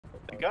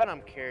gun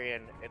I'm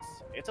carrying,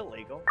 it's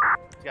illegal.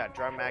 It's got a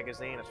drum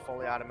magazine. It's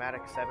fully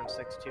automatic,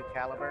 7.62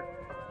 caliber.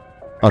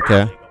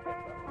 Okay. Illegal.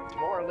 It's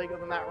more illegal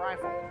than that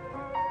rifle.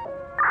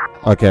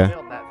 Okay.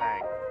 Build that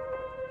thing.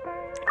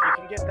 If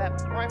you can get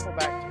that rifle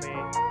back to me,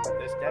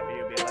 this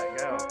deputy will be let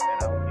go,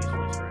 and I will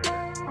peacefully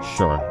surrender.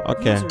 Sure.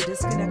 Okay.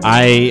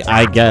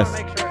 I guess.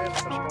 Make sure it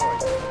isn't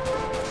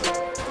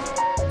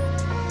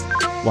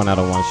destroyed. 1 out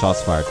of 1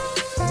 shots fired.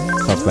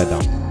 Suspect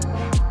down.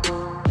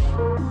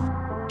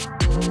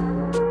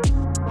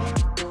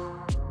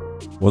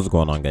 What's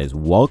going on, guys?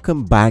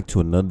 Welcome back to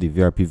another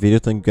DVRP video.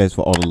 Thank you guys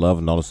for all the love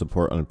and all the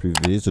support on the previous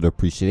videos. So I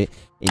appreciate it.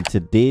 In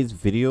today's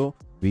video,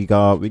 we're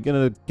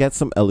gonna get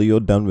some LEO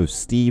done with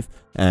Steve,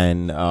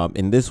 and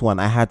in this one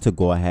I had to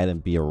go ahead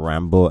and be a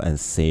Rambo and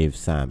save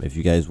Sam. If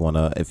you guys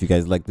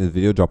like this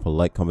video, drop a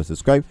like, comment,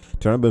 subscribe,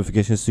 turn on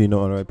notifications so you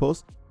know when I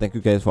post. Thank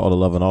you guys for all the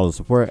love and all the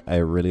support. I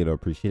really do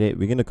appreciate it.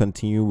 We're gonna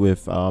continue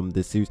with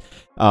this series.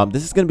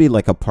 This is gonna be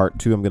like a part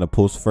 2. I'm gonna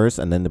post first,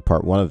 and then the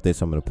part 1 of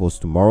this I'm gonna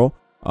post tomorrow,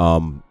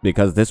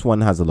 because this one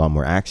has a lot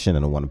more action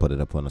and I want to put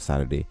it up on a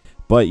Saturday.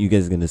 But you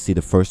guys are going to see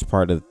the first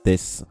part of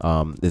this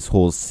this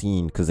whole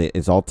scene, because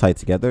it's all tied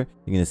together.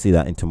 You're going to see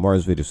that in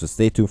tomorrow's video, so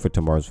stay tuned for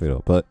tomorrow's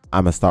video. But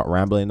I'm gonna start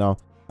rambling now.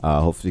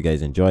 Hopefully you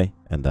guys enjoy,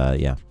 and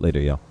yeah, later,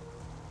 y'all.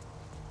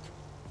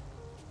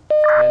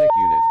 Panic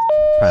unit.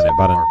 Panic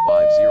button.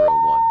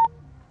 501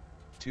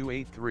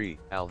 283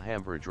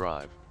 Alhambra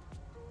Drive.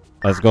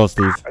 Let's go,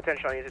 Steve.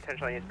 Attention, use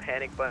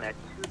panic button at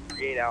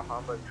 238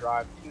 Alhambra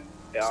Drive.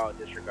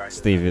 Disregard.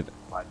 Steve,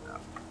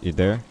 you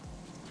there?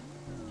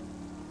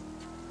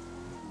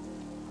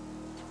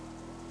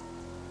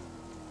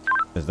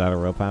 Is that a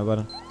real panic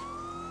button?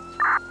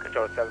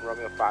 Control 7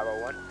 Romeo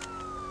 501.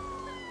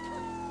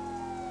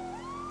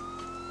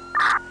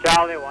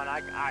 Charlie 1,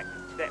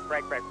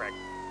 break.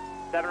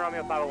 7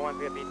 Romeo 501 is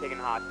going to be taken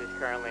hostage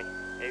currently.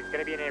 He's going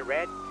to be in a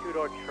red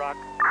 2-door truck.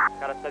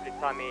 Got a subject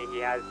on me. He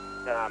has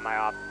my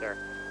officer.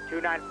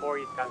 294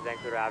 East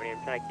Vancouver Avenue.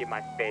 I'm trying to keep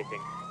my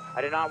spacing. I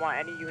do not want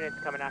any units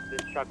coming after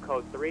this truck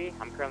code 3.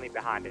 I'm currently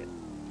behind it.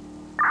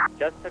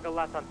 Just took a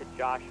left onto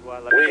Joshua.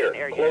 Let me get an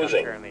area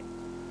closing. Currently.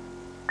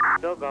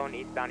 Still going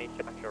eastbound East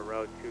Joshua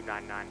Road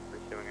 299,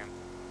 pursuing him.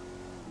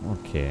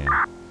 Okay.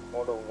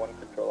 Model 1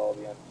 control all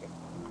the empty.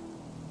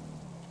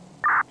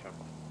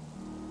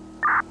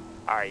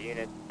 Alright,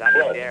 units, I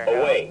need there.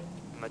 Away.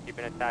 Unless you've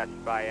been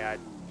attached by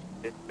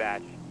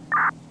dispatch.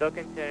 Still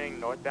continuing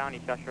northbound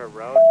East Joshua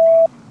Road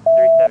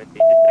 317,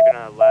 just taking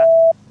on the left.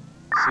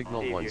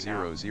 Signal 100 is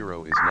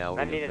now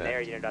I in need an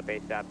air effect. unit up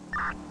ASAP.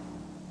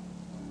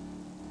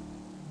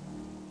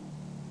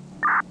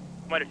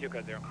 Minus 2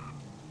 code 0.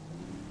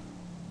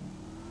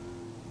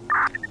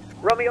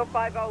 Romeo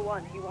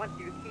 501, he wants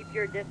you to keep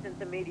your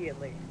distance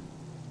immediately.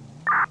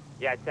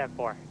 Yeah, it's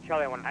 10-4.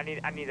 Charlie 1, I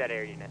need that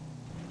air unit.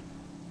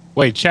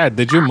 Wait, Chad,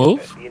 did you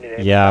move?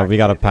 Yeah, we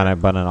got a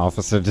panic button.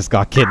 Officer just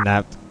got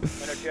kidnapped.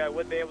 I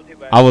would be able to,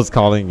 but I was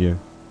calling you.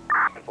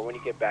 for when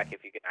you get back,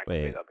 if you can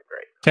activate, that'd be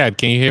great. Chad,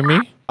 can you hear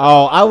me?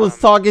 Oh, I was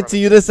talking to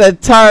you this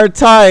entire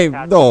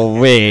time. No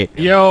way.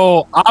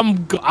 Yo,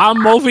 I'm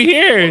over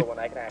here.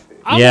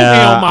 I'm Yeah, over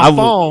here on my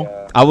phone.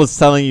 I was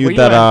telling you Where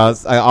that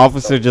you an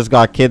officer just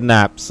got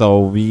kidnapped,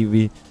 so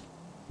we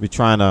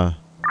trying to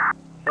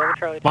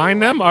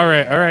Find them? All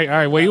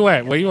right. Where you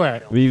at?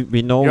 we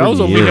know Yo, I was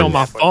where over he here on is.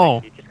 my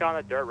phone. You just got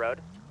on the dirt road.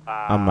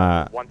 I'm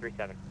at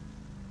 137.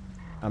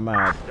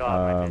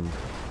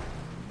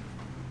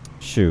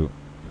 Shoot.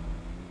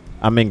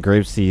 I'm in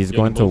Gravesea. He's You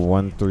going to move.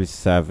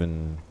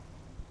 137.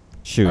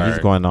 Shoot, All he's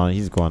right.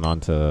 going on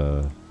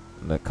to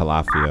the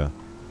Calafia.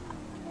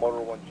 Motor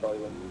 1 Charlie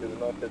 1. Do you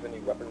know if there's any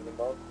weapons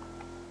involved?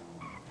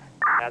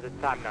 At this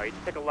time, no. You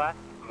just take a left.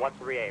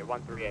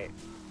 138.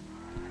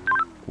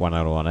 1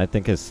 out of 1. I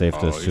think it's safe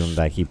to Oh, assume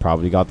that he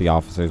probably got the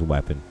officer's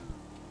weapon.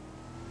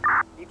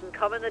 You can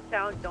come in the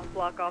town, don't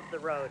block off the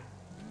road.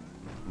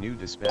 New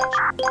dispatch.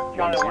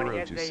 Charlie 1, he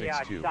has a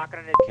 10262. shotgun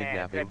in his hand.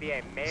 It's going to be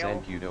a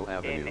male Zancudo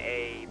Avenue. in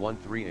a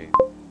 138.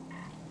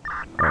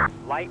 Alright.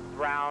 light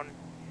brown,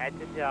 head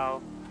to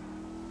toe,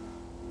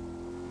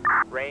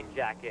 rain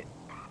jacket,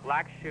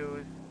 black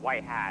shoes,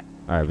 white hat.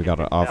 Alright, we got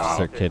an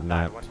officer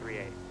kidnapped.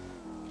 138.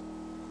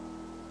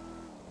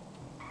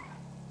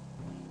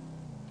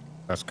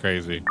 That's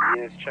crazy.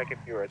 Units, check if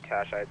you were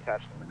attached. I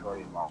attached the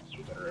majority of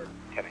officers that are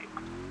 10-8.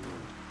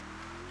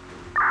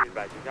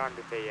 He's armed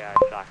with a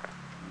shotgun.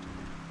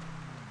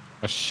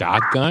 A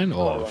shotgun?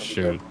 Oh,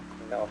 shoot.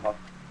 No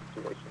hostage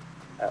situation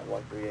at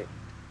 138.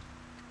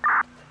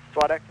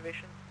 SWAT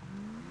activation?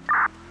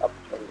 Up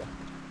to 21.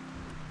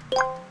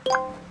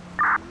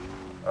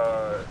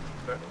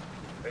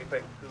 They say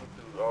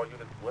to all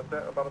units with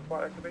that about a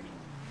SWAT activation?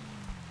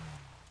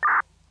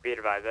 Be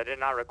advised, I did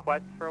not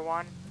request for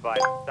one, but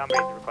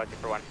somebody's requesting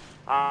for one.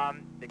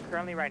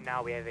 Currently right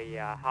now we have a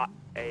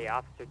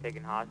officer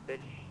taken hostage.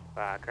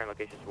 Current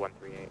location is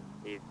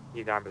 138.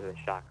 He's armed with a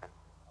shotgun.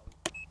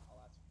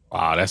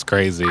 Wow, that's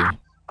crazy.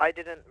 I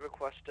didn't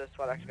request a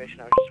SWAT activation,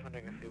 I was just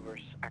wondering if we were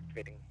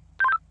activating.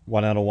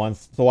 1 out of 1.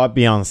 So I'll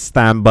be on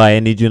standby. I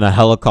need you in a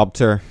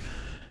helicopter.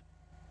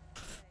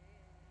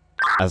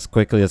 As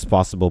quickly as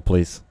possible,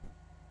 please.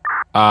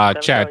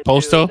 Chad,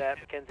 postal.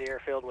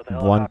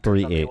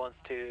 138. Wants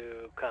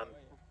to come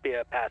be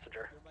a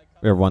passenger.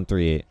 We're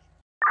 138.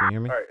 Can you hear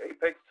me? All right,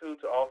 Apex 2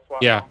 to all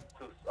SWAT. Yeah.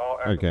 To all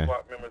active Okay.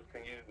 SWAT members,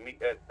 can you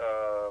meet at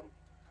the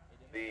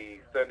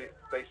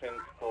station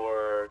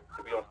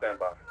to be on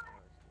standby?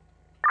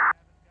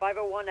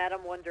 501,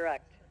 Adam 1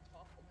 direct.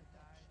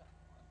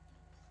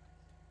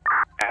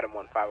 Adam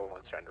 1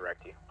 501 trying to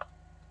direct you.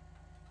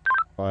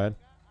 Go ahead.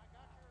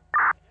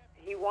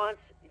 He wants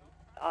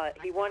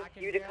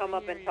you to come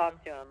up and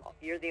talk to him.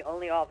 You're the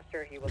only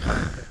officer he will talk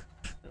to.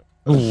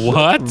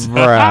 What?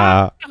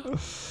 Bruh.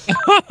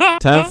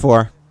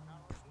 10-4.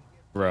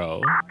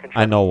 Bro.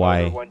 I know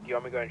why. Do you want me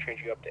to go and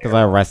change you up to Because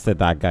I arrested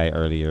that guy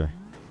earlier.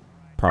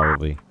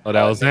 Probably. Oh,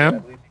 that was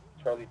him?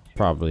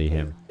 Probably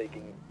him.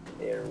 Taking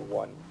Air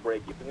 1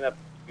 break. You picking up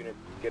units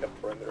to get a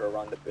perimeter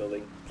around the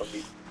building from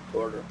the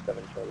order of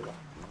 7 Charlie 1.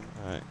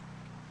 Alright.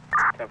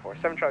 10-4.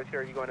 7 Charlie's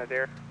here. Are you going to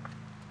there?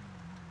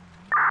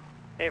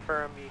 Hey,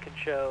 firm, you can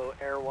show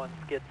Air 1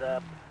 skids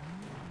up,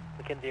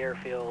 McKenzie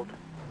Airfield.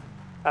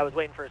 I was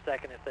waiting for a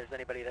second if there's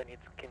anybody that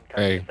can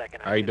come in a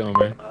second. How you doing,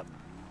 man?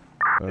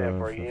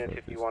 10-4 units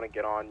if you want to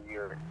get on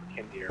your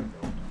McKenzie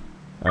Airfield.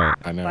 Alright.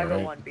 I know, right?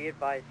 501, be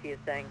advised, he is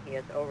saying he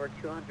has over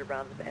 200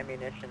 rounds of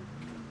ammunition.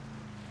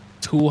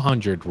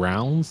 200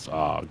 rounds?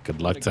 Oh,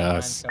 good luck to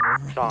us.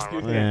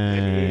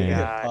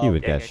 He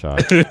would get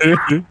shot.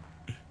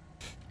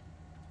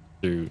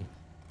 Dude.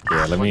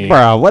 Yeah, let me...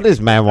 Bruh, what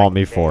does man want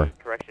me for?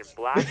 Correction,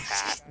 black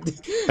hat,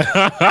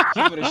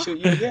 I'm gonna shoot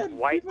you again.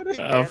 white,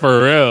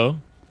 for real?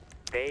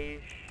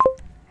 beige,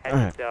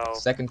 head to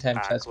Second time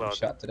chest was clothing.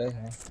 shot today.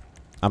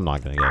 I'm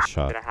not gonna get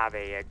shot. Gonna have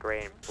a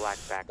gray and black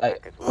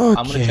backpack as well.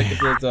 I'm gonna check if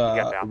there's You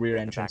got a the rear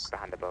back entrance.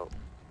 behind the boat.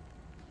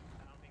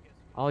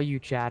 All you,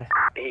 Chad.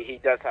 He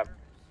does have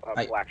a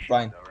Hey, black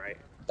Brian. shield, though, right?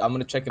 I'm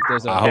gonna check if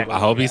there's a. I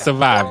hope he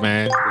survived,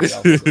 man.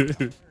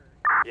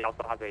 He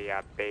also has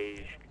a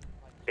beige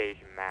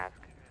mask.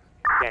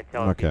 Can't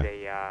tell if Okay.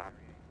 he's a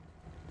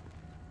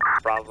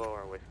Bravo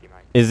or Whiskey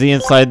Mike. Is he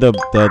inside the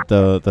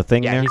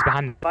thing Yeah, there? he's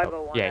behind.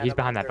 501, Yeah, he's Adam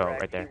behind 1 that boat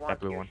direct. right there. He That wants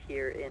blue you one.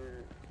 here in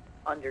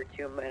under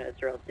 2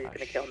 minutes or else he's gonna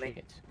kill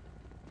me.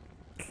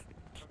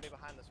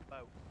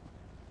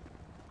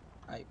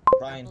 Hey, I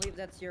Brian. believe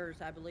that's yours.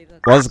 I believe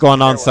that's What's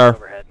going on, sir?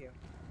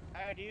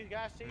 Hey, do you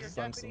guys see your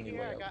deputy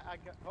here?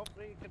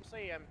 Hopefully you can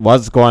see him.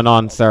 What's going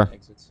on, sir?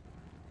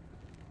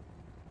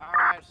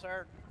 Alright,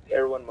 sir.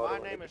 Air 1 My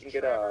motor. name You is can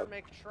get Trevor a.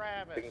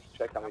 McTravis. we can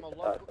check how I'm a many,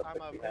 local,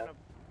 suspects we have.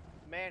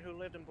 man who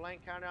lived in Blaine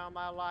County all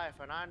my life,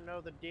 and I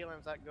know the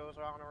dealings that goes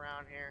on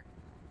around here.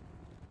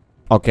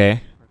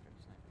 Okay.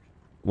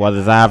 What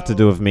does that have to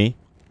do with me?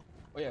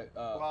 Oh yeah.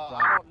 Well,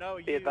 Brian. I don't know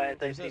Be you. advised,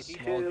 I There's a see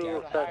small two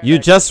gap. suspects. You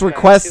just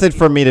requested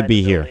for me to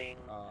be here. Of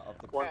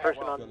the One Yeah,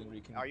 person well, on. building where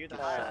you can Are you the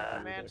get highest shot in over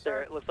command, there. sir?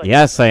 Sir, it looks like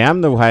Yes, I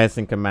am the highest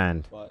in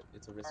command. But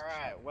it's a risk.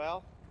 Alright,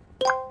 well,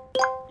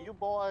 you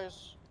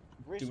boys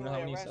recently know how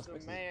many arrested a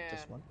suspects? man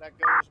Just one? that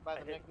goes by I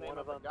the think nickname one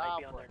of of the them might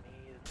be on Goblin.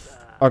 their knees.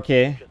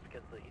 Okay. Just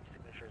because each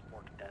signature is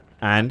more condensed.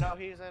 And I know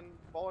he's in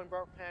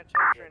Bolingbroke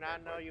Penitentiary, and I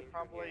know you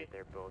probably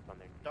They're both on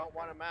their don't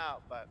want him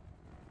out, but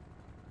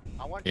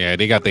I want Yeah, you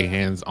they to got do their it.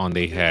 hands on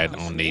their Do head,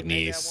 something. on their Maybe I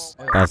knees.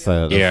 won't That's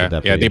arrest a you. Yeah,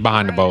 deputy. yeah, they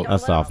behind the boat.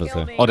 That's the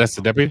officer. Oh, that's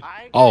the deputy?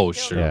 I ain't Oh, gonna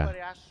kill sure. Yeah. nobody,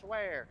 I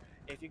swear.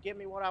 If you give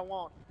me what I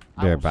want,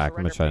 I Be right will back. I'm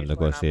gonna surrender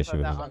try a peacefully, and I'll negotiation put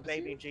with that him. on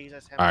baby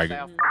Jesus Alright.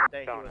 himself on the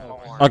day he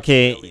was born.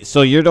 okay,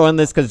 so you're doing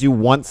this because you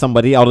want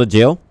somebody out of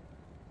jail?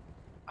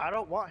 I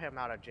don't want him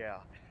out of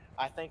jail.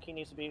 I think he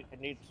needs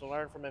to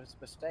learn from his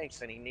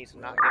mistakes, and he needs to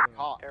not get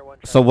caught.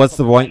 So what's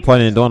the point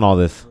in doing all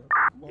this?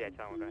 Yeah,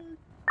 tell him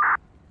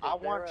I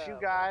want you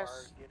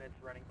guys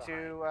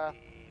to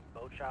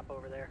boat shop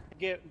over there.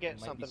 get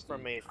something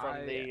from me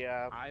from the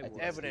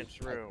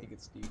evidence room. I think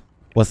it's Steve.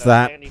 What's the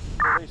that? Sandy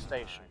Police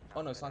station.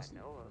 Oh no, it's not Steve.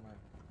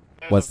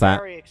 There's What's a that?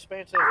 Very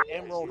expensive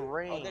emerald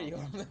ring. Oh, there you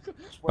go.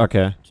 It's worth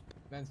Okay.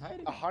 Man's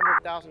hiding.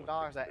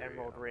 $100,000 that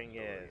emerald ring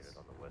is.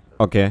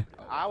 Okay.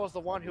 I was the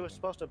one who was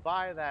supposed to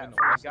buy that No,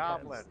 from that's the the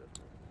Goblin.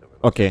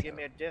 Okay. Give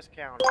me a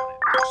discount on it.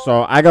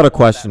 So I got a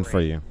question for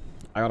you.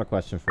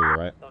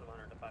 Right?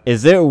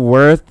 Is it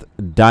worth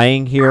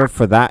dying here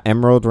for that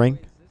emerald ring?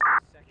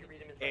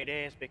 It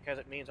is because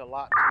it means a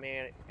lot to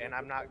me, and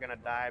I'm not gonna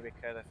die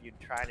because if you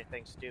try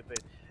anything stupid,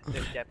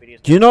 this deputy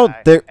is Do you gonna know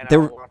die, there- and I there-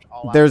 will launch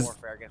all-out there's-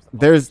 warfare against the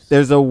police.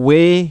 There's a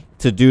way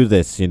to do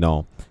this, you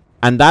know,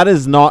 and that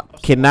is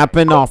not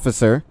kidnapping an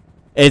officer.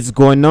 It's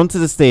going on to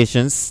the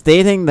station,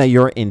 stating that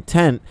your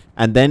intent,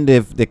 and then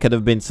there could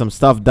have been some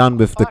stuff done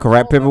with the If I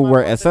correct told them I paperwork,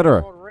 want the etc.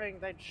 emerald ring,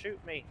 they'd shoot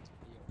me.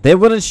 They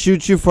wouldn't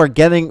shoot you for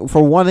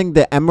wanting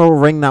the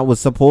emerald ring that was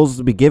supposed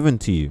to be given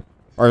to you,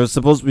 or was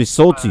supposed to be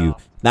sold to you.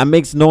 Well, That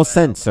makes no Well,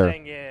 sense, the sir.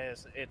 thing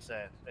is, it's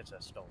a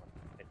stolen.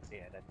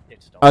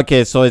 It's stolen.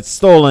 Okay, so it's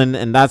stolen,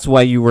 and that's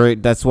why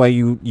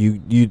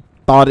you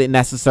thought it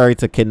necessary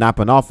to kidnap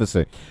an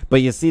officer.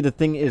 But you see, the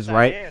thing is, Yes, I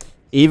right? did.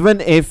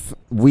 Even if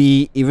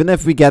we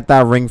get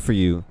that ring for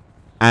you,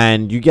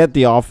 and you get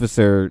the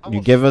officer, you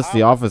give us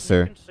the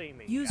officer, can see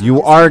me.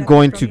 you are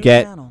going to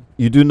get.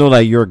 You do know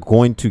that you're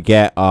going to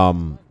get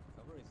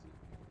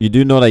You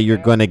do know that you're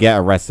going to get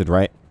arrested,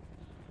 right?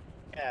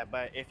 Yeah,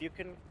 but if you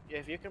can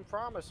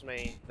promise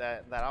me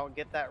that I'll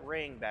get that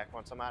ring back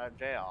once I'm out of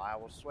jail, I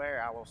will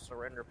swear I will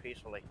surrender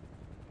peacefully.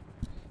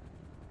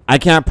 I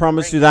can't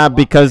promise you that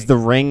because the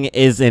ring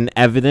is in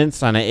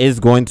evidence and it is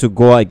going to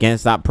go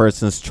against that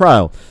person's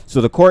trial. So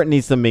the court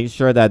needs to make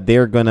sure that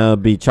they're going to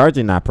be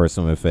charging that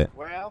person with it.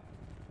 Well,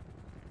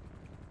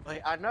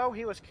 I know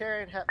he was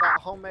carrying that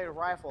homemade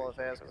rifle of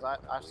his because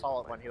I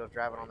saw it when he was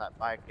driving on that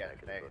bike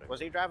yesterday.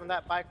 Was he driving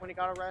that bike when he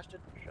got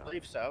arrested? I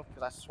believe so,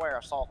 because I swear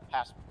I saw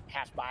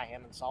passed by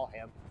him and saw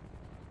him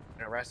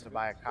and arrested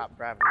by a cop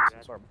driving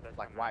some sort of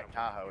like white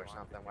Tahoe or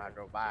something when I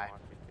drove by.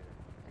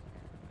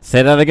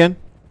 Say that again?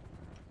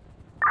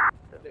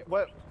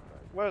 What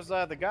was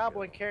the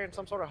goblin carrying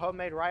some sort of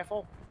homemade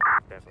rifle?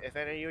 If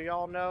any of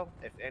y'all know,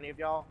 if any of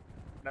y'all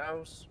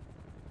knows,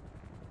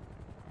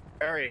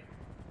 very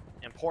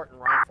important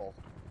rifle.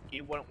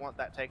 He wouldn't want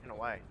that taken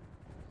away.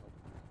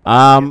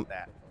 Are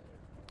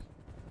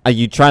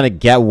you trying to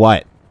get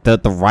what? The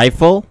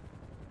rifle?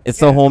 It's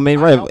a homemade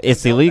rifle.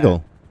 It's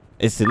illegal.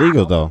 It's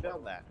illegal though.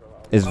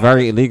 It's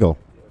very illegal.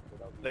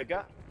 The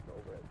gun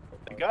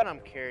I'm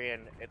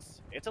carrying,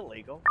 it's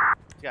illegal.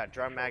 It's got a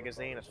drum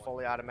magazine. It's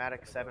fully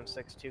automatic,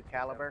 7.62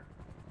 caliber.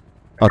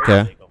 Okay.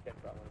 Illegal.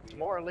 It's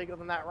more illegal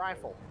than that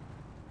rifle.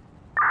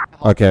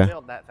 Okay.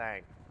 Build that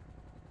thing.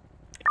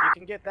 If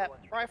you can get that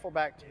rifle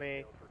back to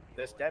me,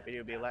 this deputy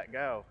will be let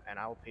go, and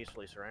I will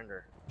peacefully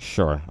surrender.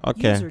 Sure.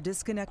 Okay.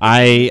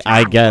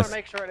 I guess.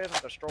 Make sure it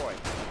isn't destroyed.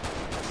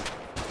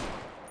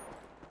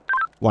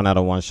 1 out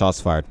of 1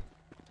 shots fired.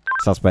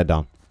 Suspect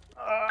down.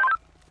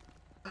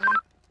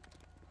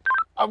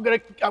 I'm gonna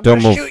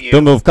shoot you.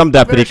 Don't move. Come,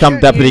 deputy. Come,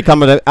 deputy.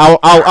 Come. Ow, ow,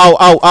 ow,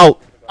 ow, ow.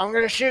 I'm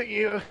gonna shoot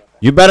you.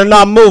 You better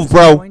not move,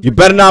 bro. You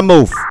better not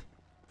move.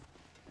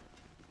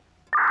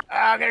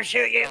 I'm gonna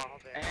shoot you.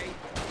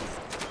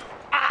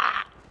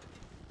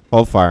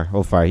 Hold fire.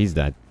 Hold fire. He's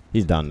dead.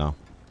 He's done now.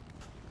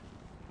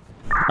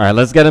 All right,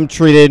 let's get him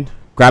treated.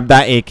 Grab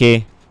that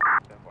AK.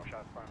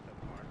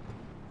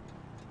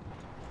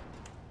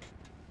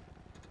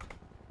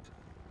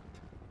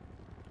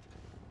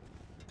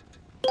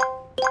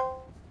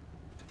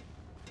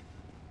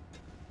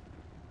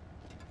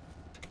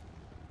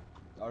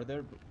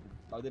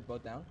 Are they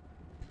both down?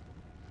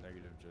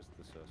 Negative, just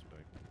the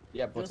suspect.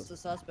 Yeah, both. Just the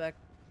suspect.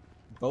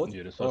 Both?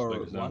 Yeah, the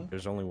suspect is down.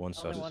 There's only one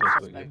suspect.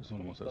 There's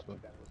only one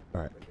suspect.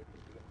 All right.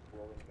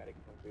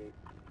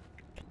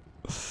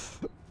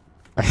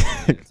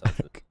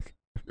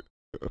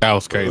 That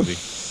was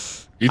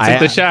crazy. You took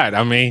the shot.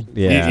 I mean,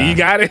 yeah, you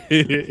got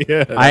it.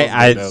 Yeah.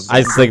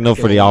 I signaled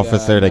for the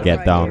officer to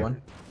get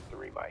down,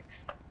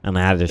 and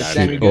I had to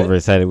shoot over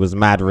his head. It was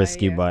mad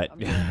risky, but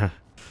you know.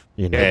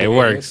 Yeah, it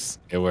works.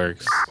 It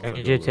works. I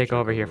need you to take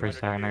over here for a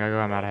second. I gotta go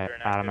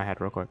out of my head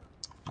real quick.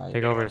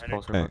 Take over his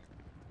pulse real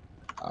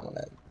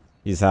quick.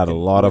 He's had a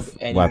lot of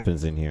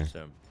weapons in here.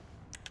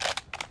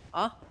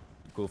 Huh?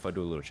 Cool if I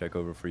do a little check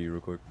over for you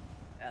real quick?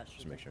 Yeah,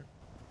 just make sure.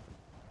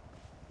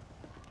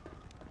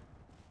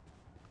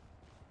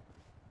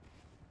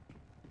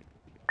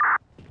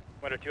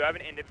 Window 2, I have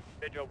an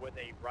individual with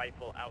a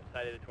rifle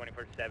outside of the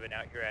 24/7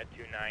 out here at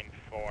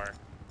 294.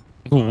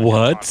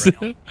 What?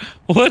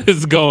 What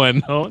is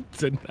going on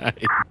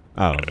tonight?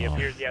 I don't know.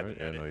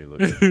 I know you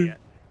look.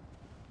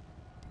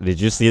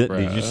 Did you see it?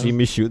 Did you see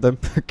me shoot them?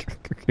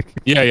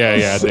 Yeah, I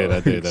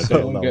did.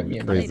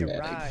 Crazy.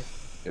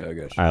 Yeah, I got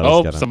you. Right,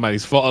 oh,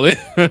 somebody's falling.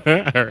 All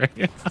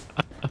right.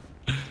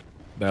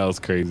 That was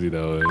crazy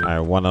though. All right,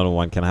 1 out of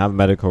 1. Can I have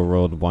medical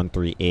road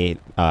 138?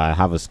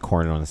 Have us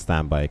corner on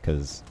standby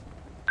because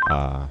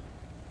I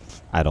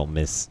don't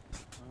miss.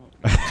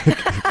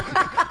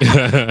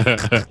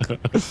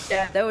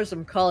 Yeah, that was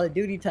some Call of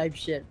Duty type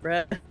shit,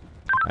 bruh. All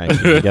right,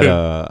 can we get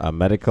a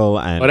medical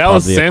and that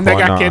was probably Sam a that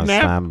got coroner on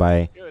kidnapped?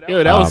 standby.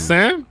 Yo, that was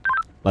Sam?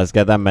 Let's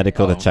get that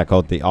medical to check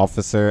out the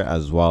officer,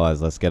 as well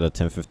as let's get a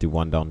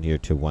 1051 down here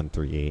to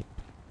 138.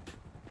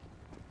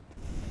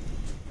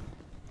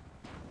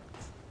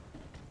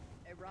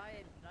 Hey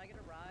Ryan, can I get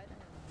a ride?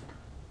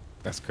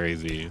 That's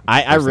crazy.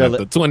 I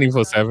really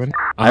 24/7.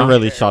 I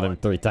really shot him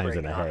 3 times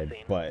in the head,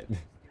 but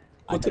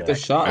I took the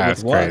shot.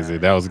 That's with what? crazy.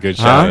 That was a good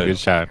shot. Huh? Good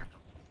shot.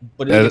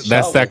 But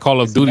That's that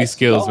Call of Duty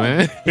skills,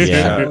 man.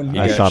 yeah,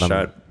 I shot him.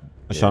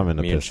 I shot him in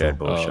the Me and pistol. Chad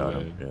both shot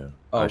him. Yeah.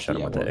 I shot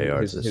him with the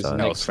AR to the his side.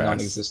 neck's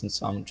non-existent,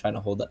 so I'm trying to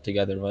hold that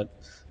together, but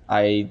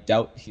I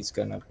doubt he's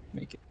gonna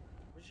make it.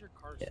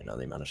 Yeah, no,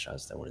 the amount of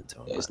shots that went into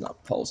him. There's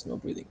not pulse, no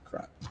breathing,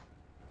 crap.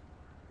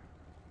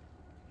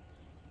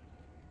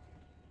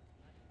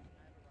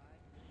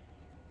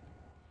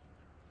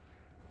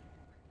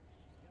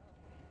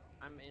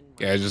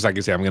 Yeah, just like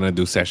I said, I'm gonna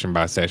do session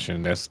by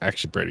session. That's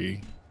actually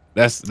pretty.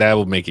 That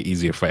will make it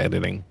easier for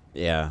editing.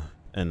 Yeah,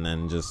 and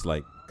then just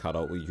like cut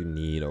out what you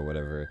need or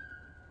whatever.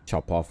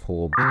 Chop off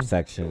whole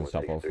sections,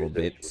 chop off whole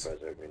bits,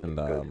 and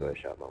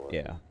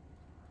yeah.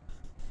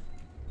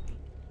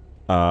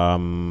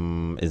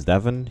 Is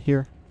Devin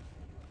here?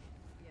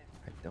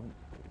 I don't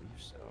believe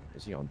so.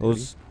 Is he on duty?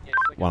 Those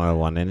 1 out of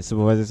 1. Any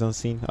supervisors on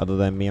scene other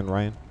than me and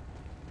Ryan?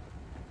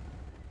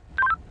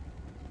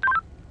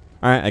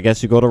 Alright, I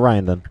guess you go to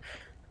Ryan then.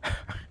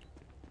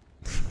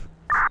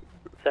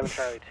 7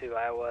 Charlie 2,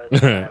 I was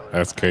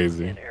That's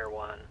crazy. in Air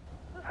 1,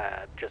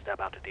 just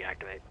about to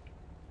deactivate.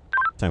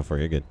 10-4,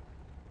 you're good.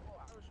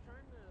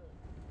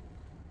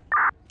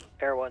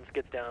 Air 1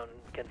 skids down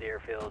Kenzie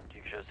Airfield.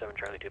 You can show 7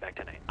 Charlie 2 back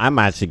 10-8. I'm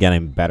actually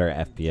getting better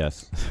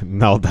FPS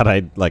now that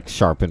I like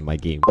sharpened my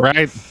game.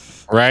 Right?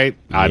 Right?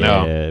 I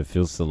know. Yeah, it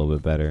feels a little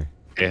bit better.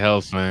 It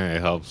helps, man.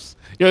 It helps.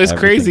 Yo, it's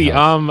Everything crazy.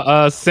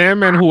 helps.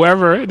 Sam and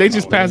whoever, they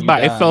just passed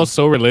by. It down. felt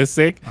so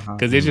realistic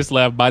because they just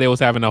left by. They was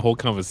having a whole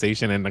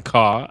conversation in the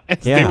car as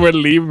they were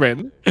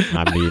leaving.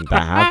 I mean,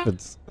 that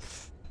happens.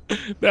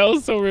 That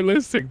was so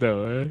realistic,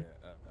 though, man.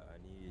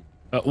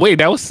 Wait,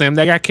 that was Sam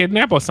that got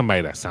kidnapped, or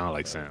somebody that sounded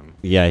like Sam?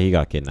 Yeah, he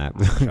got kidnapped.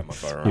 He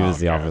was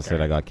the officer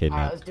that got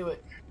kidnapped. Let's do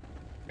it.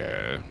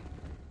 Yeah,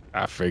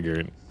 I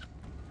figured.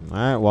 All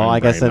right, well, I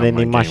guess I didn't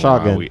need my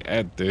shotgun. We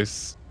at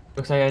this.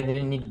 Looks like I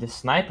didn't need the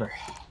sniper.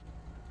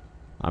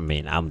 I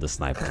mean, I'm the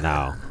sniper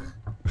now.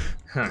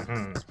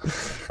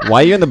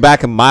 Why are you in the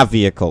back of my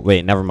vehicle?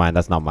 Wait, never mind.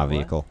 That's not my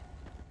vehicle.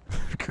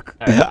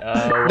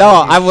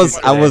 No, I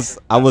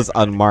was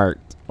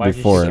unmarked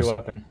before.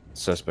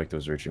 Suspect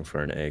was reaching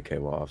for an AK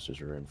while officers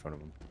were in front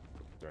of him.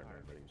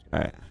 All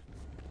right.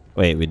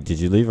 Wait, did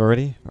you leave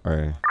already?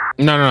 Or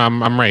No,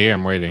 I'm right here.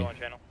 I'm waiting.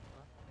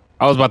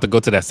 I was about to go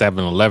to that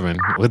 7-Eleven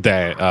with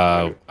that.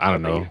 I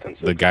don't know,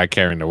 the guy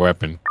carrying the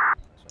weapon.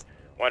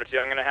 1 or 2,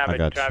 I'm going to have I a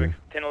got traffic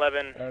you.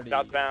 1011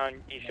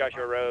 southbound East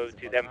Joshua Road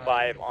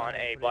 275 on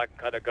a black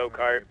color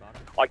go-kart.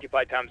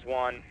 Occupied times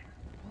 1.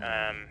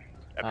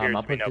 Appears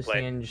I'll to be put no this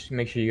plate. in. Just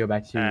make sure you go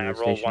back to your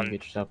roll station and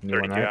get yourself a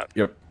new one, 32 right? out.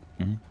 Yep.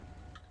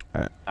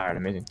 Alright,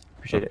 amazing.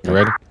 Appreciate it. You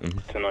ready?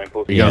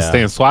 10-9, You gonna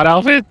stay in SWAT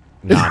outfit?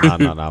 No. I'm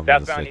gonna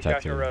Southbound stay East check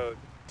Joshua you. Road.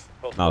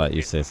 Now that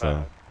you say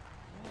so.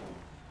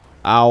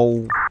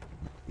 Ow.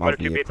 My 1 or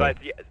 2, be vehicle.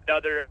 advised,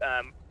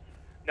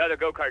 another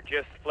go-kart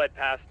just fled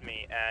past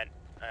me at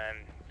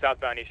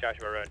southbound East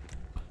Joshua Road.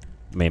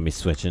 Made me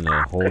switch into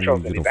a whole new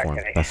uniform.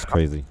 That's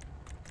crazy.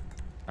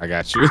 I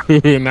got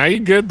you. Now you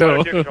good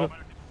though. Go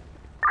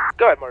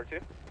ahead, Motor 2.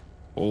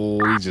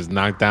 Oh, he just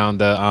knocked down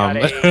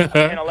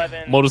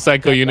the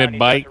motorcycle unit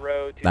bike.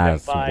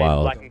 That's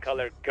wild. Black and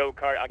color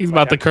go-kart. He's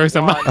about to curse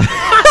him out.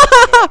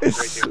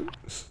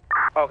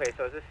 Okay,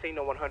 so is this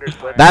signal 100?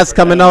 That's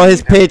coming out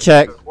his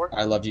paycheck.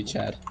 I love you,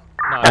 Chad.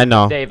 No, I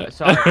know. Dave,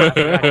 sorry.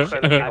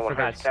 I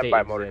forgot state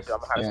exists.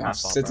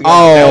 Yeah.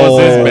 Oh, that was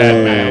his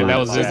bad, man. That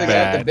was his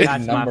bad.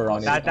 That's number my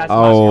on fault. his That's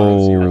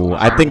Oh,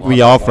 I think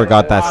we all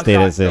forgot that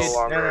state exists.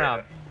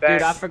 No.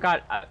 Dude, I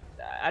forgot.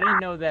 I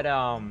didn't know that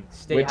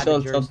state had the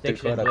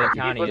jurisdiction of Lake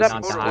County and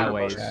not the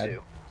highways.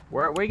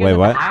 Where are we getting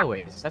the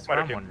highways? That's what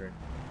I'm wondering.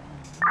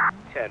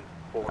 10-4.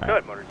 Go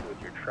ahead, Motor 2,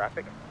 with your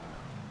traffic.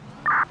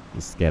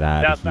 Let's get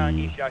out of Southbound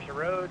here. East Joshua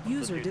Road.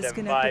 User 275,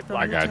 disconnected from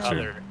I the got you.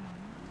 channel.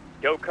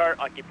 Go-kart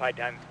occupied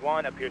times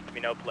 1 appears to be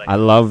no plate. I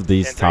love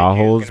these 1032 is gonna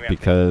Tahoes be up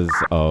because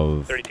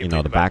of 32 you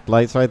know the please, back.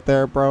 backlights right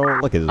there, bro.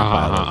 Look at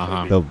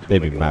this.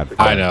 They'd be mad.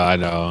 For I that.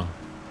 know.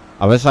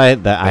 I wish I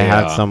had I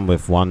had Yeah. some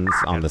with ones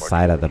on the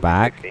side at the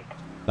back.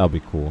 That'd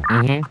be cool.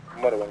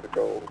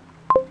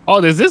 Oh,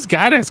 there's this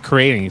guy that's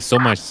creating so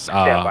much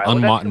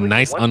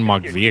nice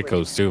unmarked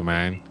vehicles too,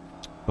 man.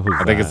 Who's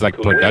I think it's like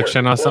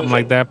production or something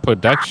like that.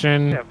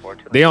 Production.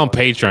 They on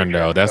Patreon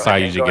though. That's how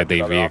you usually get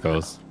their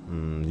vehicles.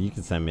 You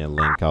can send me a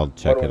link. I'll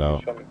check it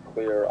out.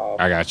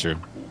 I got you.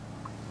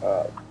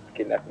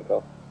 Kidnapping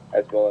call,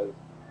 as well as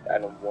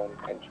Adam 1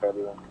 and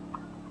Charlie 1.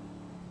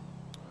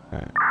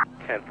 Alright.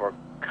 10-4,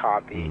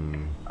 copy.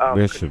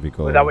 Where should we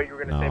go? Was that what you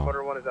were going to say, No.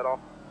 Motor 1? Is that all?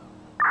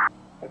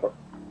 Did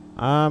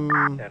I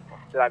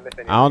miss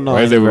anything? I don't know.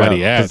 Where's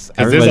everybody at? Because there's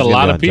a everybody's gonna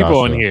lot be of people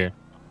on Joshua. here.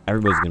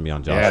 Everybody's gonna be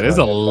on Joshua. Yeah, there's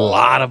a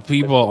lot of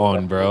people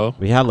on, bro.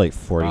 We had like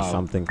 40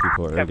 something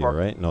people earlier,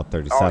 right? No,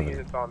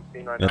 37.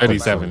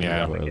 37,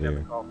 yeah.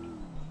 Earlier.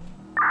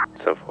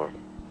 So far.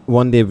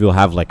 One day we'll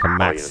have like a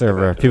max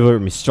server. People are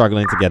gonna be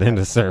struggling to get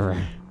into server.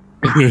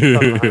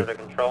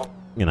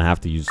 Gonna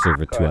have to use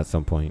server 2 at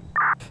some point.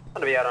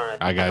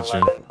 I got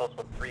you.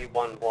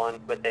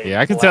 Yeah,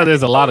 I can tell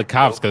there's a lot of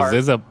cops because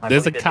there's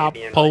a cop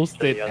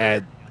posted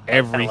at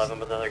every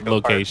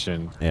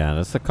location. Yeah,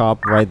 there's a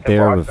cop right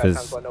there with his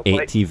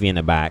ATV in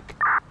the back.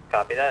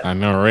 I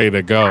know, ready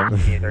to go.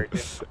 You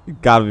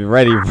gotta be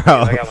ready,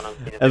 bro.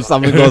 If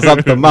something goes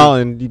up the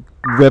mountain, you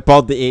whip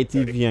out the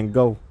ATV and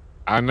go.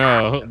 I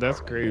know, that's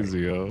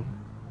crazy, yo.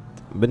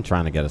 I've been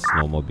trying to get a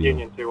snowmobile.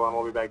 Union 2-1,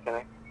 we'll be back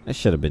tonight. It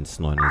should have been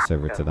snowing in the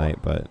server tonight,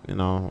 but you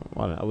know,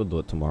 I will do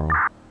it tomorrow.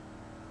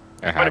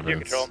 It What if you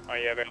happens. control? Are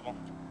you available?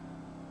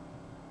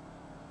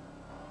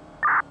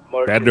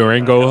 That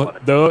Durango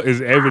though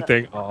is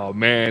everything. Oh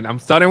man, I'm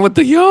starting with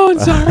the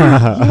yawns.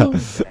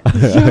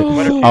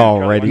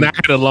 Already. I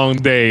had a long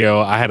day, yo.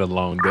 I had a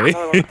long day.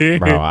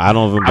 Bro, I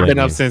don't even I've been blame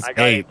up you. since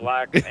 8.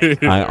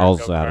 I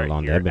also had a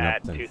long day. I've been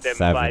up since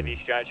 7.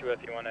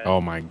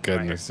 Oh my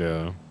goodness,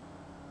 yo.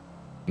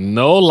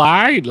 No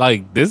lie,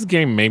 like this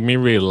game made me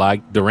really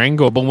like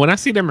Durango, but when I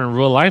see them in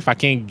real life, I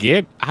don't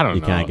know.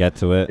 You can't get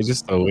to it. It's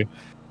just so weird.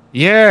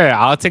 Yeah,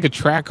 I'll take a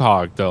track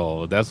hog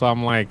though. That's why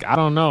I'm like, I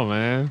don't know,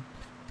 man.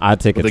 I'd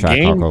take a the Trackhawk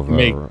game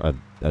over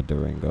a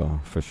Durango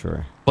for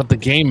sure. But the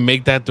game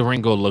make that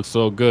Durango look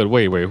so good.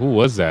 Wait, who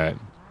was that?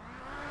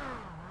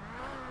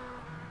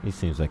 He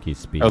seems like he's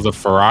speeding. That was a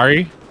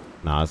Ferrari?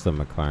 Nah, it's a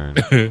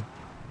McLaren.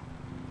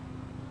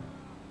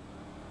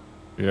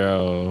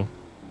 Yo.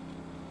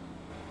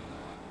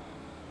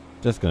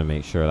 Just gonna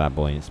make sure that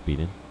boy ain't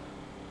speeding.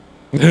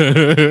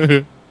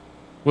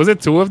 Was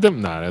it two of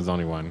them? Nah, there's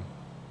only one.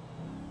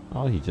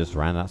 Oh, he just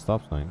ran that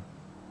stop sign.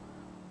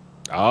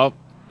 Oh,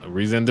 a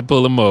reason to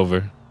pull him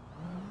over.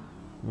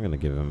 I'm gonna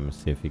give him,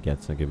 see if he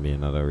gets to give me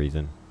another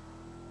reason.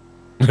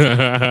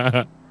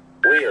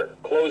 Rear,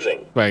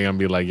 closing. Probably gonna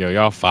be like, yo,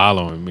 y'all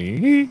following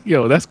me.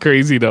 Yo, that's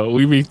crazy though.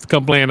 We be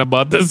complaining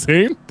about the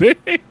same thing.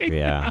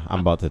 Yeah,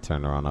 I'm about to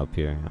turn around up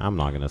here. I'm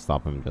not gonna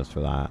stop him just for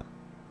that.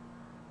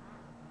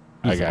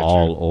 He's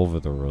all over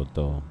the road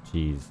though.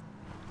 Jeez.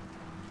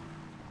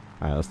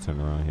 Alright, let's turn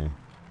around here.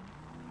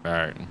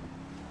 Alright.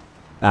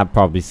 That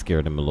probably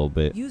scared him a little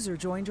bit. User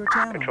joined your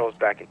channel. Controls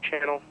back in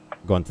channel.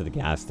 Going to the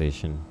gas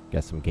station,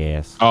 get some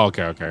gas. Oh,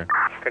 okay.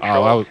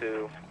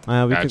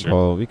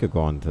 Control we could go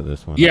on to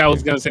this one. Yeah, I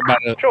was gonna say about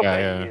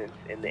the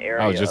in the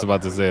area. I was just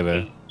about to say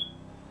that.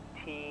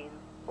 18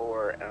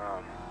 or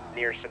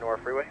near Sonora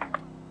Freeway.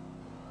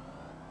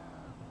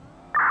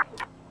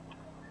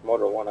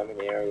 Motor 1, I'm in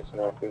the area,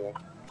 Sonora Freeway.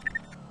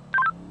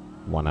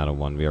 1 out of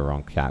 1, we are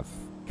on Cat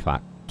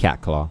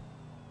Claw.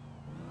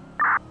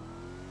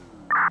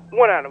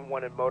 1 out of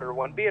 1 in Motor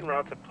 1, being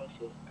route to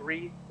postal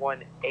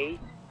 318.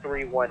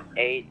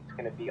 318. It's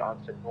going to be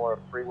on Sonora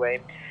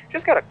Freeway.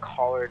 Just got a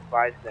caller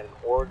advising that an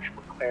orange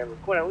McLaren was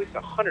going at least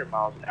 100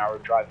 miles an hour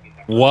driving.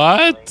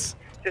 What?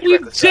 We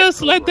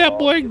just let that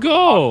boy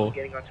go.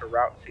 Getting onto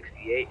Route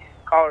 68.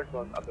 Caller's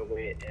on the other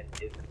way and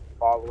is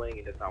following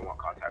and does not want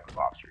contact with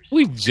officers.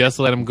 We just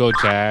let him go,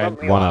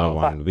 Chad. 1 out of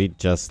 1. We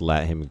just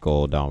let him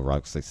go down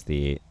Route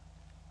 68.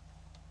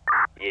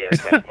 Yeah,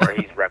 10-4.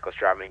 He's reckless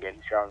driving again.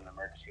 He's driving an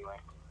emergency lane.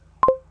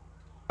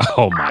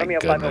 Oh my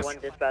goodness.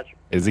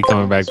 Is he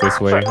coming back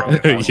this way?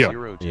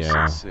 Yo.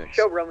 Yeah.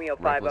 Show Romeo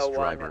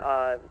 501,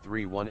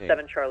 318.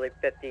 7 Charlie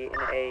 50 in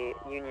a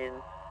Union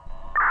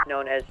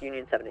known as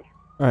Union 70.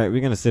 Alright, we're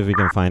gonna see if we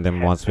can find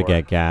him once we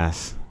get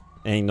gas.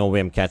 Ain't no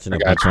way I'm catching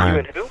up with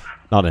time.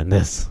 Not in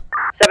this.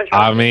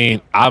 I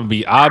mean, I'll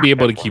be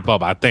able to keep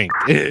up, I think.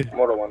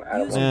 Motor 1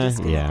 out of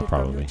 1. Yeah,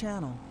 probably.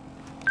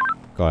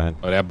 Go ahead.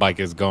 Oh, that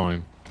bike is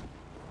going.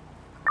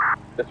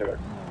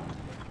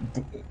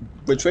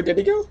 Which way did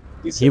he go?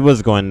 He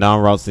was going down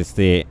Route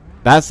 68.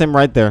 That's him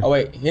right there. Oh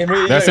wait,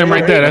 that's him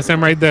right there. That's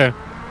him right there.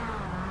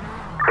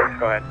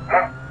 Go ahead.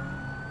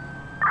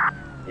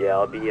 Yeah,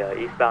 I'll be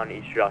eastbound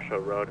East Joshua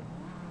Road,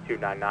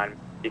 299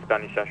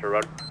 eastbound East Joshua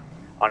Road,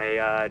 on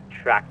a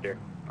tractor,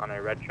 on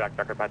a red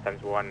tractor,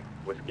 5x1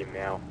 whiskey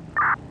male,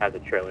 has a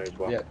trailer as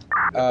well. Yeah.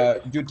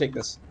 You take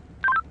this.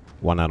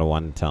 1 out of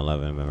 1, 10,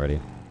 11. I'm ready.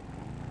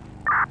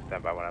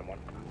 Stand by 1 out of 1.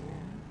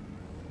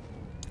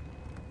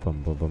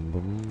 Bum, bum, bum,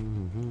 bum.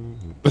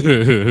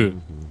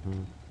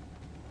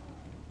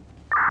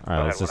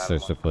 Alright, let's just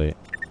search the plate.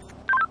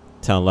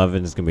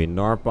 1011 is going to be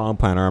northbound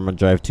Panorama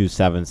Drive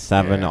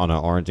 277 on an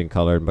orange and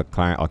colored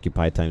McLaren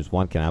occupied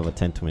 ×1. Can I have a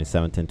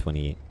 1027,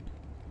 1028?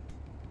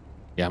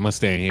 Yeah, I'm going to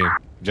stay in here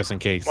just in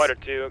case. Motor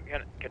 2,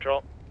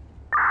 control.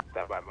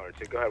 Stand by Motor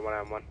 2. Go ahead, 1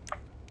 out of 1.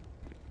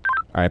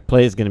 Alright,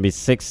 play is going to be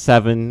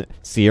 67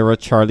 Sierra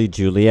Charlie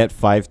Juliet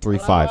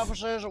 535.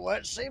 Officers,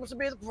 what seems to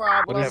be the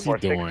problem? What is he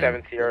doing?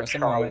 67 Sierra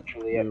Charlie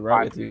Juliet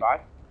 535.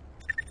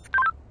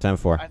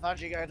 10-4. I thought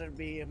you guys would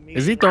be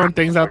Is he throwing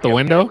things out the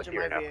window?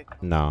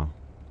 No.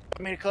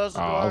 I mean, close the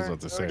door. I was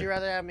about to Or say. would you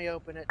rather have me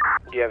open it?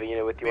 Do you have a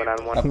unit with you 1 out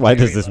of 1? Why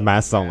does this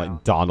mask sound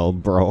like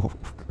Donald, bro?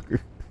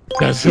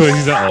 That's what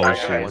he's at. Oh,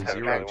 shit.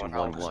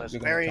 10211.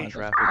 Very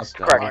Traffic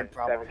stop.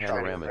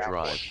 Panorama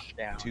Drive.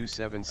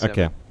 277.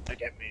 Okay.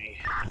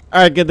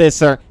 Alright, good day,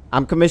 sir.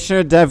 I'm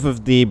Commissioner Dev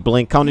of the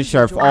Blaine County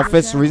Sheriff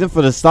Office. The reason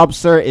for the stop,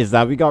 sir, is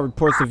that we got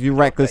reports of you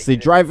recklessly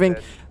driving.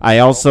 I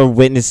also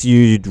witnessed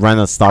you ran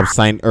a stop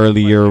sign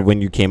earlier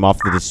when you came off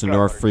the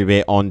Sonora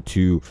Freeway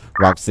onto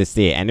Route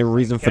 68. Any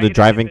reason for the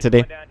driving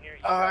today?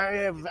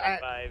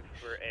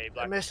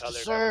 Mr.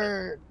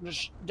 Sir,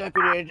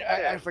 Deputy,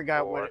 I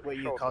forgot what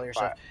you call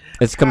yourself.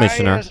 It's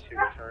Commissioner.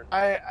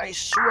 I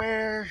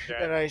swear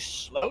that I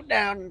slowed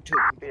down to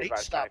a complete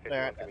stop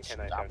there at that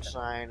stop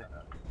sign.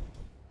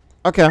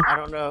 Okay. I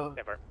don't know.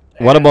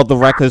 What about the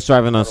reckless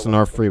driving on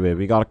Sonora Freeway?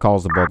 We got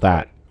calls about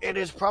that. It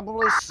is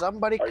probably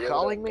somebody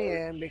calling me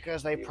in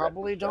because they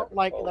probably don't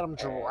like that I'm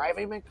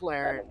driving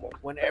McLaren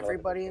when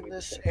everybody in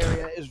this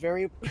area is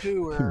very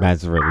poor.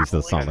 Man's released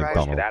a song like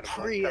Donald.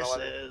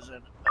 Priuses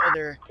and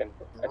other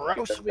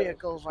gross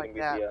vehicles like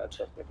that.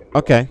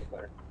 Okay.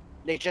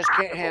 They just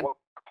can't handle.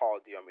 What call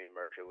do you want me to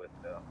merge it with,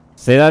 though?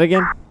 Say that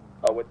again?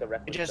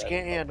 They just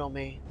can't handle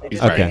me.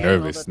 He's okay.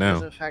 Nervous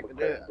now.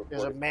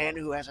 There's a man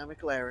who has a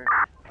McLaren.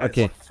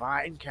 Okay. It's a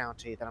fine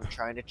county that I'm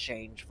trying to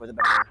change for the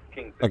better.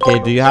 Okay,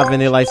 do you have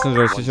any license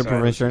or registration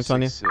of insurance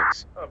on you?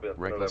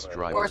 Reckless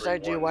driver. Of course I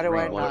do. Why do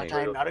I not?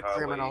 I'm not a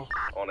criminal.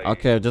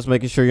 Okay, just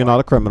making sure you're not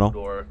a criminal.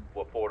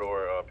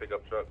 4-door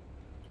pickup truck.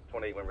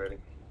 28 when ready.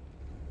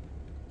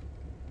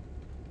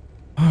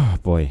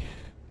 boy.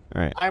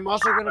 All right. I'm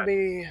also going to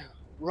be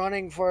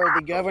running for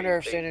the governor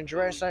of San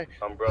Andreas.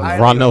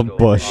 Ronald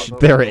Bush.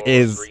 There it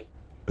is.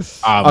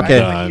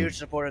 Okay. I'm a huge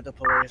supporter of the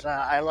police.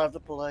 I love the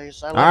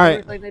police. I love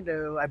everything they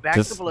do. I back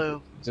the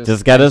blue.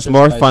 Just get us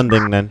more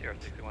funding then.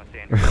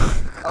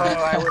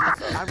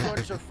 I'm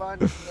going to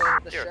fund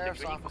the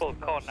sheriff's office.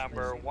 Call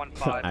number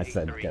 1583. I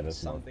said get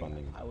us more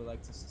funding. I would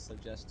like to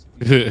suggest.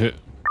 I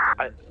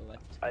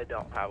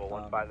don't have a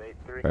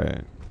 1583.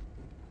 Right.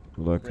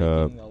 Look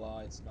up.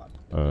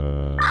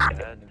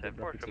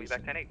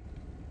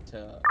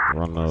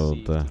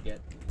 Ronald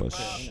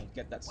Bush.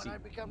 When I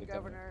become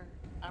governor,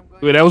 I'm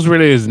going Wait, that was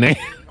really his name.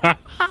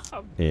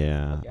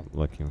 Yeah,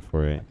 looking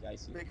for it.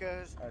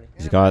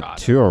 He's got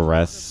 2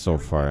 arrests so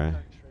far.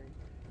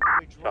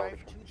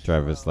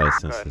 Driver's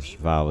license is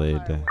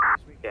valid.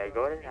 Yeah,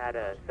 go ahead and add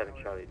a 7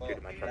 Charlie 2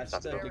 to my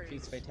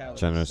truck.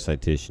 General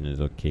citation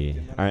is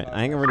okay. Alright,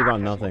 I ain't really got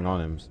nothing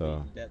on him,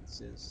 so.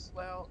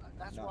 Well,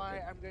 that's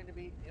why I'm going to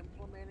be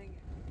implementing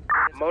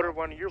Motor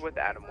 1, you're with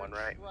Adam 1,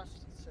 right?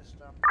 So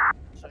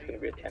That's going to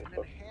be a 10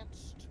 foot.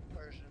 Enhanced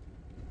version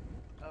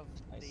of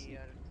the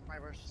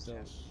driver's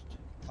test.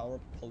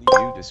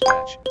 New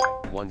dispatch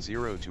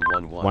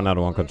 10211. 1 out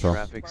of 1 control.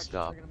 Traffic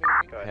stop.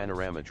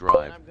 Panorama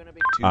Drive.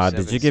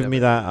 Did you give me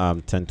that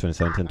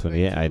 1027,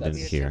 1028? I didn't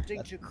hear.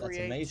 That's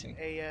amazing.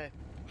 A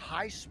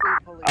high-speed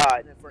police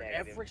for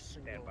every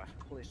single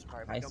police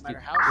department, no matter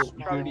how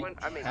small. Who do you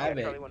want me to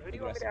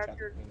add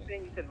your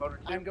thing? You said motor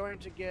 2? I'm going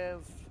to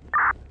give.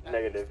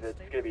 Negative. It's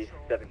gonna be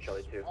 7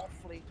 Charlie 2.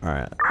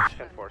 Alright.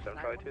 10-4, 7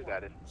 Charlie 2 is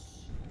added.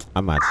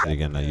 I'm actually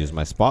gonna use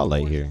my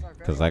spotlight here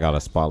because I got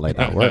a spotlight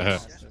that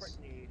works.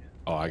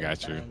 Oh, I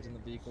got you.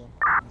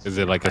 Is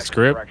it like a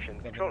script?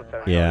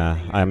 Yeah,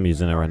 I'm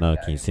using it right now.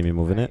 Can you see me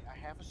moving it?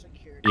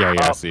 Yeah,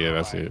 I see it.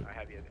 I see it.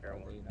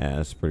 Yeah,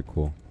 that's pretty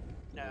cool.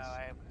 No,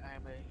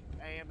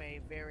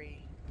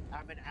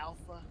 I'm an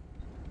alpha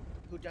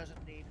who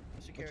doesn't need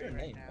security. What's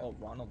your name? Oh,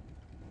 Ronald,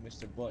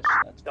 Mr. Bush.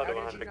 That's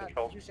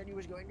You said he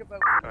was going to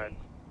vote for me.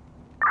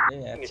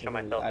 Yeah,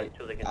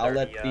 absolutely. I'll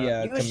let the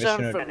you sound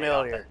commissioner.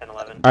 familiar.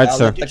 Alright,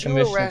 sir. Let the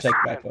commissioner take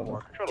back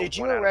over. Did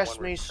you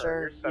arrest me,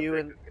 sir? You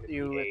with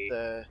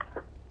the.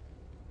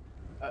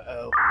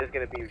 It's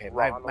gonna be okay,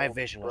 my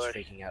vision was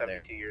freaking out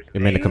there. You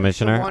mean the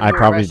commissioner? The one I who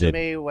probably arrested did.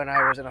 me when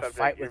I was in a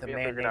fight with a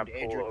man named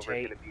Andrew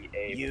Tate.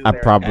 I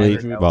probably,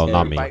 well,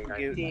 not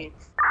me.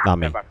 Not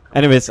me.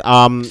 Anyways,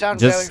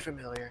 just,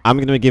 I'm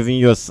gonna be giving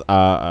you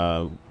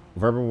a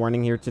verbal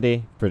warning here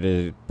today for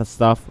the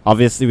stuff.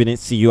 Obviously, we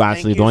didn't see you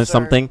actually doing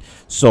something,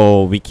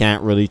 so we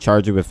can't really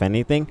charge you with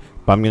anything.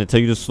 But I'm gonna tell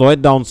you to slow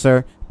it down,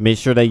 sir. Make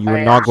sure that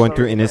you're not going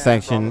through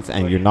intersections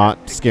and you're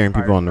not scaring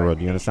people on the road.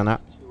 You understand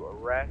that?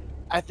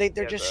 I think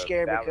they're just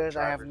scared because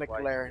I have a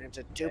McLaren. It's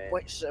a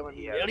 $2.7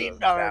 million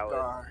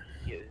car.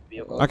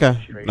 Okay,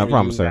 no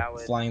problem, sir.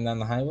 Flying down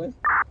the highway?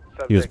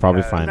 He was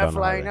probably flying I'm down not the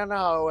flying highway. down the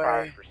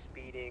highway.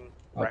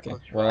 Okay,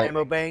 well, I'm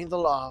obeying the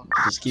law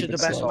just keep to the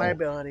it best slow. of my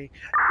ability.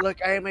 Look,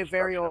 I am a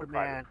very old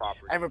man.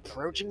 I'm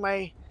approaching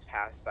my.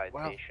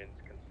 Well,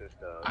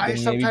 I Then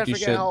sometimes maybe you forget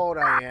should how old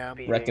I am.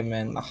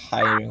 recommend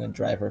hiring a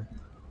driver.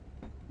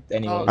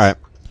 Anyways. Alright.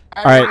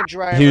 Alright,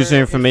 here's your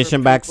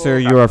information back, sir.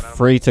 You are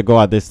free to go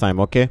at this time,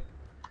 okay?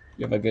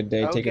 You have a good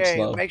day. Take it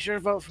slow. Make sure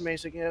to vote for me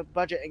so you get a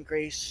budget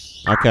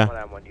increase. Okay.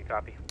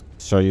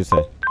 So you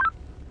say.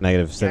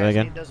 Negative. Say that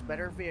again. Does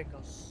better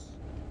vehicles.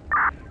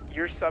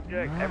 Your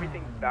subject,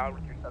 everything's valid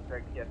with your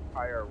subject. Yes,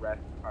 prior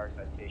arrests, prior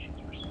citations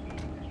for speeding,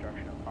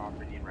 destruction of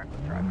property, and reckless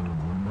driving.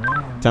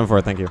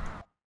 10-4, thank you.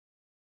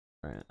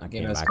 Alright, I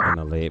came back kind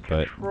of late,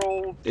 but.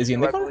 Is he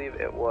in the car? I believe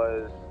it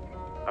was.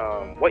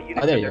 What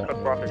unit there did you your go.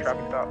 cut off the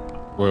traffic stop?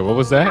 Wait, what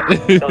was that?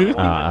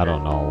 I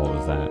don't know. What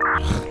was that?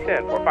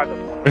 10, 4, 5,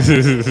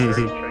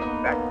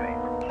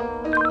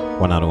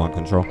 1 out of 1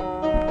 control.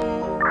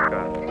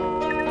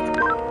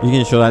 You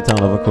can show that to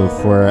level code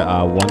for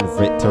 1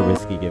 Victor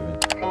Whiskey given.